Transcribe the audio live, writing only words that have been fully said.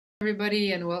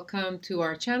Everybody, and welcome to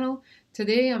our channel.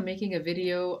 Today I'm making a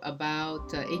video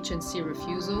about H&C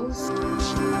refusals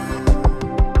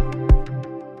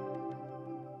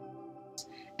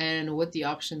and what the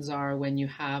options are when you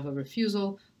have a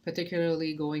refusal,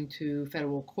 particularly going to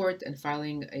federal court and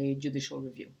filing a judicial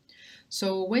review.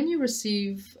 So when you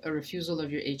receive a refusal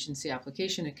of your H&C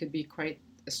application, it could be quite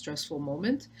a stressful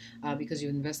moment because you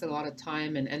invested a lot of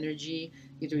time and energy.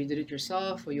 Either you did it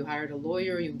yourself or you hired a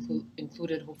lawyer, you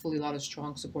included hopefully a lot of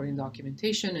strong supporting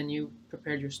documentation, and you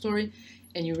prepared your story,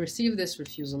 and you receive this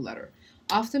refusal letter.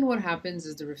 Often what happens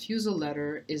is the refusal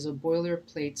letter is a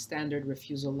boilerplate standard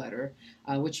refusal letter,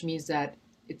 which means that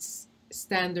it's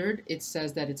standard. It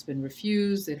says that it's been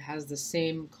refused. It has the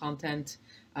same content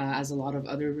as a lot of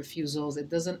other refusals.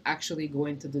 It doesn't actually go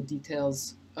into the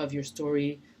details of your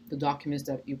story, the documents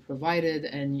that you provided,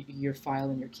 and your file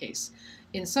and your case.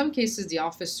 In some cases, the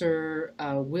officer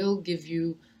will give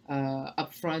you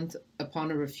upfront,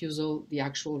 upon a refusal, the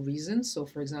actual reasons. So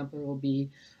for example, it will be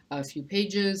a few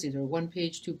pages, either 1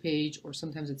 page, 2 page, or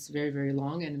sometimes it's very, very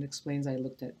long, and it explains, I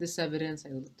looked at this evidence, I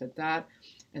looked at that,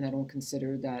 and I don't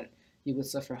consider that you would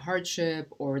suffer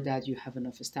hardship or that you have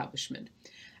enough establishment.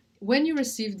 When you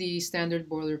receive the standard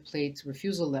boilerplate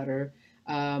refusal letter,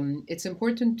 it's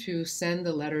important to send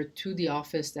a letter to the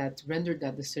office that rendered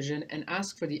that decision and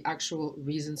ask for the actual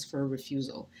reasons for a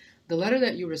refusal. The letter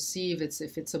that you receive,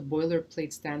 if it's a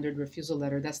boilerplate standard refusal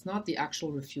letter, that's not the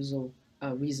actual refusal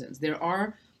reasons. There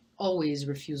are always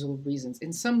refusal reasons.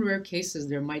 In some rare cases,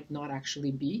 there might not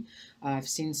actually be. I've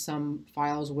seen some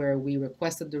files where we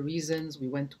requested the reasons, we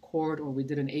went to court, or we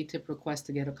did an ATIP request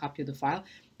to get a copy of the file,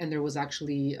 and there was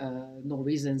actually no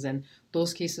reasons. And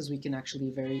those cases we can actually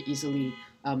very easily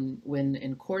win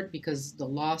in court, because the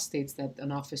law states that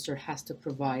an officer has to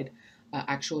provide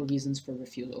actual reasons for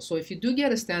refusal. So if you do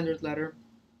get a standard letter,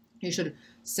 you should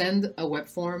send a web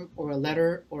form or a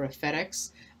letter or a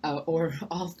FedEx or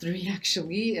all three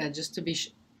actually, just to be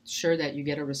sure that you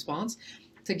get a response,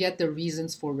 to get the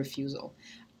reasons for refusal.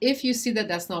 If you see that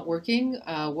that's not working,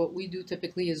 what we do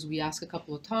typically is we ask a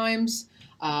couple of times,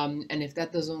 and if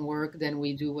that doesn't work, then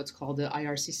we do what's called the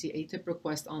IRCC ATIP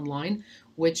request online,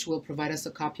 which will provide us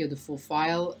a copy of the full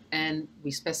file, and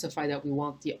we specify that we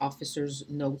want the officer's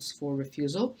notes for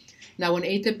refusal. Now, an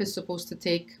ATIP is supposed to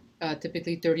take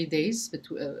typically 30 days,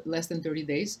 less than 30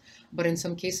 days, but in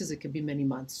some cases it could be many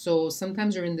months. So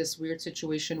sometimes you're in this weird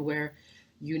situation where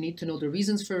you need to know the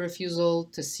reasons for refusal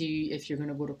to see if you're going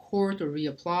to go to court or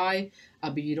reapply,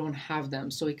 but you don't have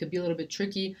them. So it could be a little bit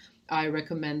tricky. I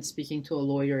recommend speaking to a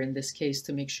lawyer in this case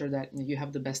to make sure that you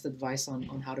have the best advice on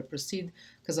how to proceed,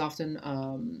 because often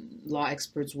law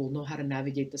experts will know how to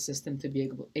navigate the system to be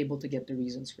able to get the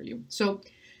reasons for you. So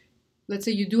let's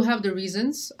say you do have the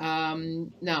reasons.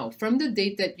 Now, from the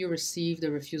date that you receive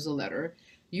the refusal letter,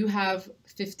 you have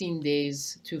 15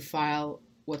 days to file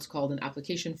what's called an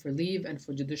application for leave and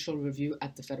for judicial review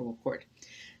at the federal court.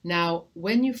 Now,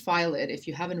 when you file it, if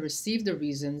you haven't received the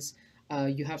reasons,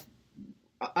 you have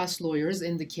us lawyers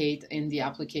indicate in the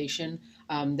application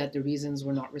that the reasons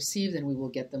were not received, and we will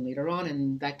get them later on,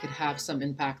 and that could have some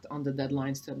impact on the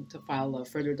deadlines to file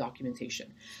further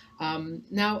documentation.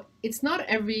 Now, it's not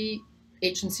every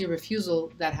H&C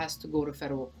refusal that has to go to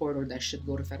federal court or that should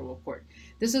go to federal court.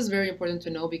 This is very important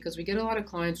to know because we get a lot of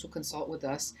clients who consult with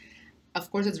us. Of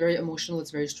course, it's very emotional,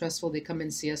 it's very stressful. They come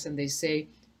and see us and they say,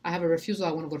 I have a refusal,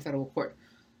 I want to go to federal court.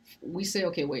 We say,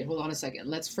 okay, wait, hold on a second.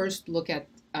 Let's first look at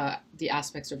the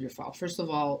aspects of your file. First of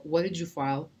all, what did you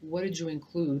file? What did you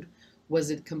include?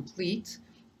 Was it complete?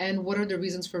 And what are the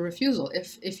reasons for refusal?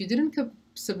 If you didn't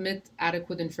submit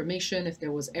adequate information, if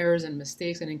there was errors and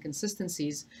mistakes and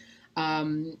inconsistencies,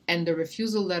 and the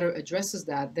refusal letter addresses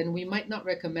that, then we might not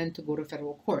recommend to go to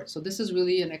federal court. So this is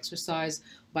really an exercise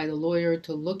by the lawyer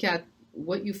to look at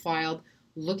what you filed,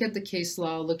 look at the case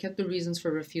law, look at the reasons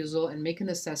for refusal, and make an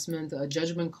assessment, a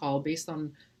judgment call based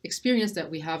on experience that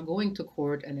we have going to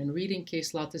court and in reading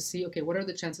case law to see, okay, what are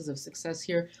the chances of success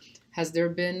here? Has there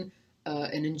been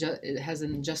has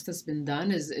an injustice been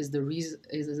done? Is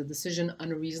the decision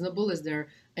unreasonable? Is there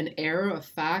an error of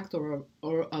fact or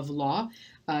of law?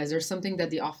 Is there something that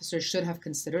the officer should have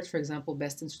considered? For example,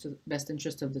 best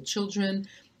interest of the children,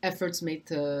 efforts made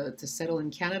to settle in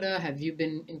Canada. Have you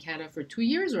been in Canada for 2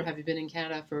 years, or have you been in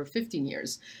Canada for 15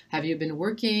 years? Have you been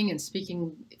working and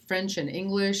speaking French and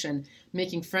English and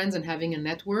making friends and having a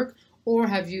network? Or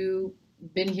have you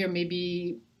been here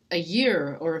maybe a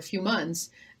year or a few months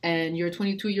and you're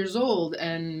 22 years old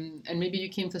and maybe you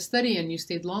came to study and you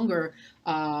stayed longer,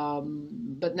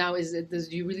 but now do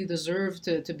you really deserve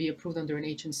to be approved under an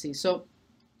agency? So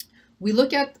we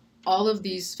look at all of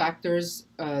these factors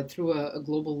through a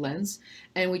global lens,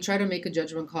 and we try to make a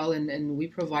judgment call, and we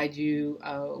provide you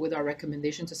with our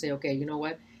recommendation to say, okay, you know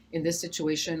what, in this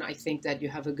situation, I think that you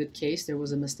have a good case. There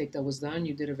was a mistake that was done.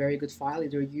 You did a very good file,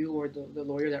 either you or the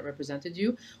lawyer that represented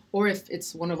you. Or if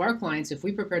it's one of our clients, if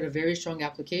we prepared a very strong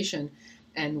application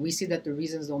and we see that the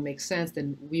reasons don't make sense,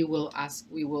 then we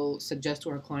will suggest to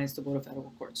our clients to go to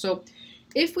federal court. So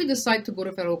if we decide to go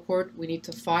to federal court, we need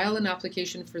to file an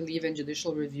application for leave and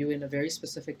judicial review in a very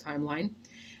specific timeline.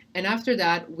 And after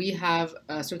that, we have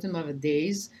a certain amount of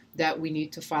days that we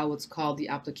need to file what's called the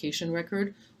application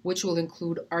record, which will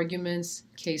include arguments,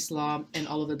 case law, and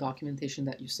all of the documentation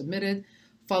that you submitted.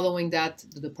 Following that,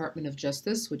 the Department of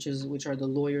Justice, which are the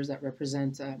lawyers that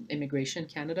represent Immigration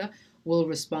Canada, will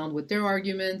respond with their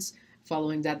arguments.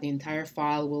 Following that, the entire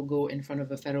file will go in front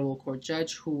of a federal court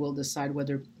judge who will decide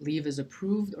whether leave is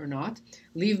approved or not.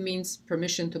 Leave means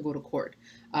permission to go to court.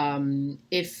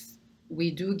 If we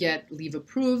do get leave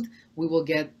approved, we will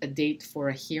get a date for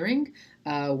a hearing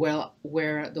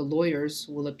where the lawyers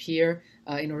will appear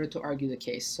in order to argue the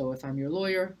case. So if I'm your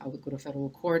lawyer, I would go to federal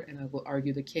court and I will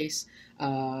argue the case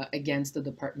against the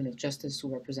Department of Justice, who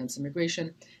represents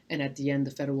immigration. And at the end,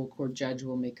 the federal court judge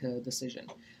will make a decision.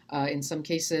 In some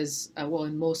cases, well,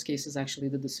 in most cases, actually,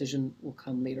 the decision will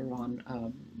come later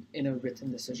on in a written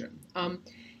decision.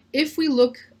 If we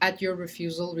look at your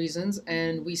refusal reasons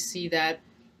and we see that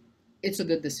it's a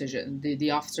good decision, the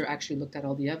officer actually looked at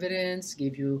all the evidence,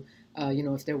 gave you,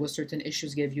 if there was certain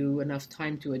issues, gave you enough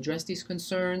time to address these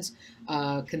concerns,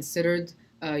 considered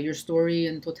your story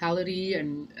in totality,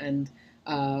 and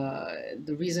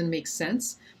the reason makes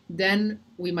sense, then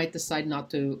we might decide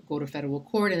not to go to federal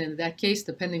court. And in that case,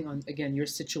 depending on, again, your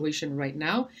situation right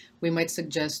now, we might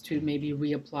suggest to maybe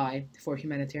reapply for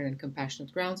humanitarian and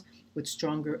compassionate grounds with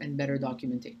stronger and better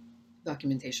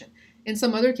documentation. In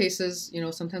some other cases,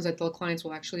 sometimes I tell clients,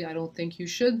 well, actually, I don't think you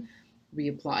should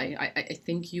reapply. I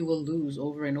think you will lose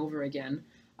over and over again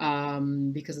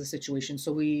because of the situation.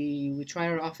 So we try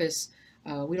our office.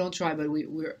 We don't try, but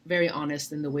we're very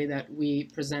honest in the way that we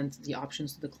present the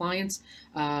options to the clients.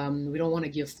 We don't want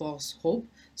to give false hope.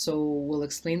 So we'll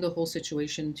explain the whole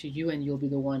situation to you, and you'll be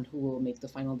the one who will make the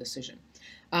final decision.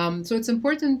 So it's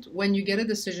important when you get a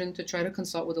decision to try to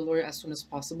consult with a lawyer as soon as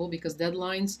possible, because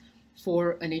deadlines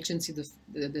for an agency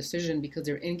the decision, because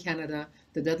they're in Canada,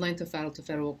 the deadline to file to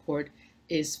federal court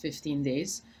is 15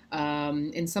 days.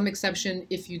 In some exception,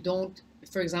 if you don't,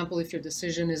 for example, if your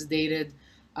decision is dated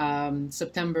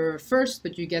September 1st,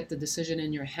 but you get the decision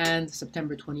in your hand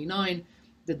September 29,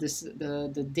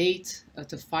 the date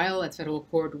to file at federal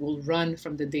court will run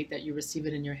from the date that you receive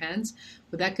it in your hands.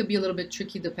 But that could be a little bit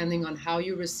tricky depending on how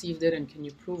you received it and can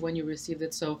you prove when you received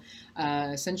it. So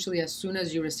essentially, as soon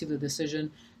as you receive the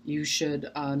decision, you should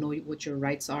know what your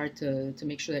rights are to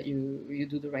make sure that you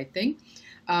do the right thing.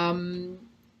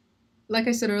 Like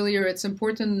I said earlier, it's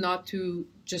important not to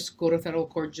just go to federal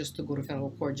court just to go to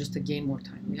federal court, just to gain more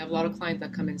time. We have a lot of clients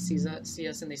that come and see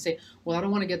us and they say, well, I don't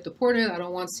want to get deported. I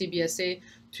don't want CBSA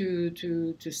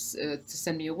to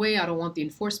send me away. I don't want the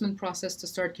enforcement process to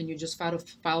start. Can you just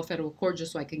file federal court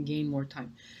just so I can gain more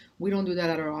time? We don't do that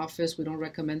at our office. We don't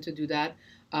recommend to do that.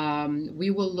 We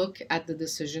will look at the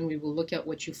decision. We will look at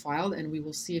what you filed, and we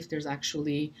will see if there's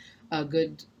actually a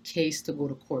good case to go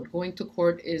to court. Going to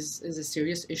court is a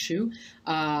serious issue.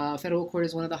 Federal court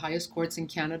is one of the highest courts in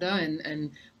Canada,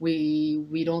 and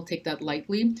we don't take that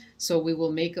lightly. So we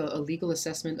will make a legal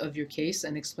assessment of your case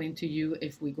and explain to you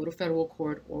if we go to federal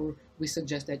court, or we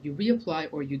suggest that you reapply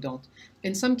or you don't.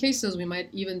 In some cases, we might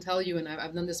even tell you, and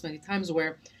I've done this many times,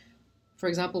 where, for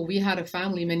example, we had a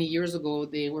family many years ago.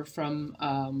 They were from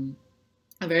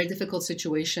a very difficult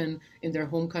situation in their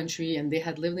home country, and they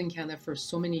had lived in Canada for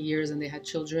so many years, and they had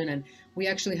children, and we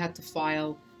actually had to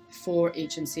file 4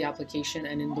 agency application,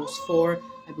 and in those 4,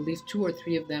 I believe 2 or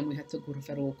 3 of them we had to go to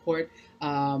federal court,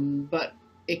 but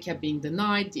it kept being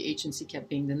denied. The agency kept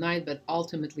being denied, but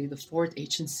ultimately the 4th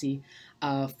agency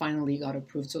finally got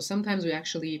approved. So sometimes we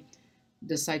actually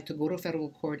decide to go to federal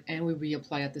court and we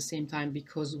reapply at the same time,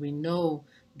 because we know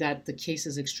that the case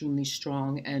is extremely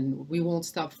strong and we won't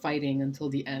stop fighting until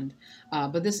the end.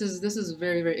 But this is a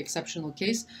very, very exceptional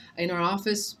case. In our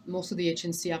office, most of the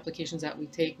agency applications that we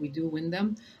take, we do win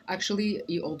them. Actually,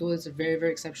 although it's a very,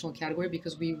 very exceptional category,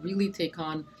 because we really take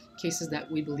on cases that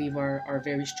we believe are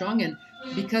very strong, and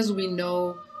because we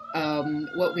know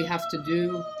what we have to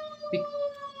do.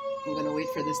 I'm going to wait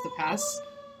for this to pass.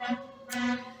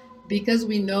 Because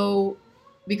we know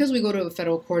Because we go to a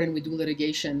federal court and we do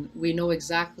litigation, we know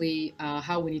exactly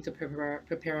how we need to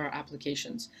prepare our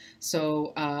applications.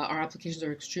 So our applications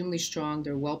are extremely strong,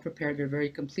 they're well prepared, they're very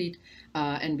complete,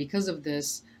 and because of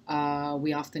this,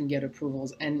 we often get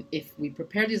approvals. And if we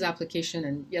prepare these applications,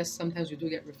 and yes, sometimes we do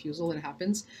get refusal, it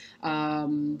happens,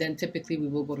 then typically we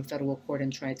will go to federal court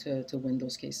and try to win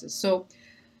those cases. So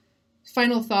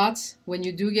final thoughts, when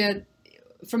you do get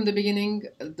from the beginning,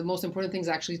 the most important thing is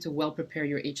actually to well prepare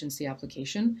your H&C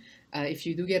application. If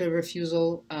you do get a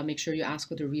refusal, make sure you ask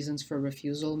what the reasons for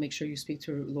refusal. Make sure you speak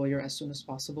to a lawyer as soon as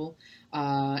possible,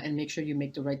 and make sure you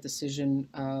make the right decision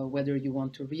whether you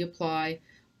want to reapply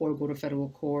or go to federal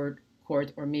court,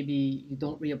 or maybe you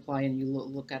don't reapply and you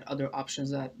look at other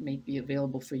options that may be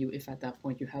available for you if at that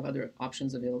point you have other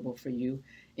options available for you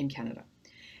in Canada.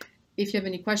 If you have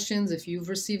any questions, if you've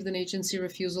received an H&C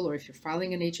refusal, or if you're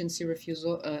filing an H&C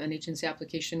refusal, an H&C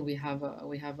application, we have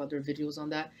other videos on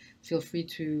that. Feel free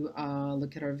to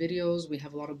look at our videos. We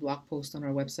have a lot of blog posts on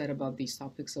our website about these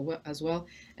topics as well.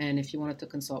 And if you wanted to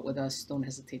consult with us, don't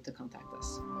hesitate to contact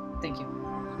us. Thank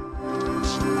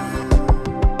you.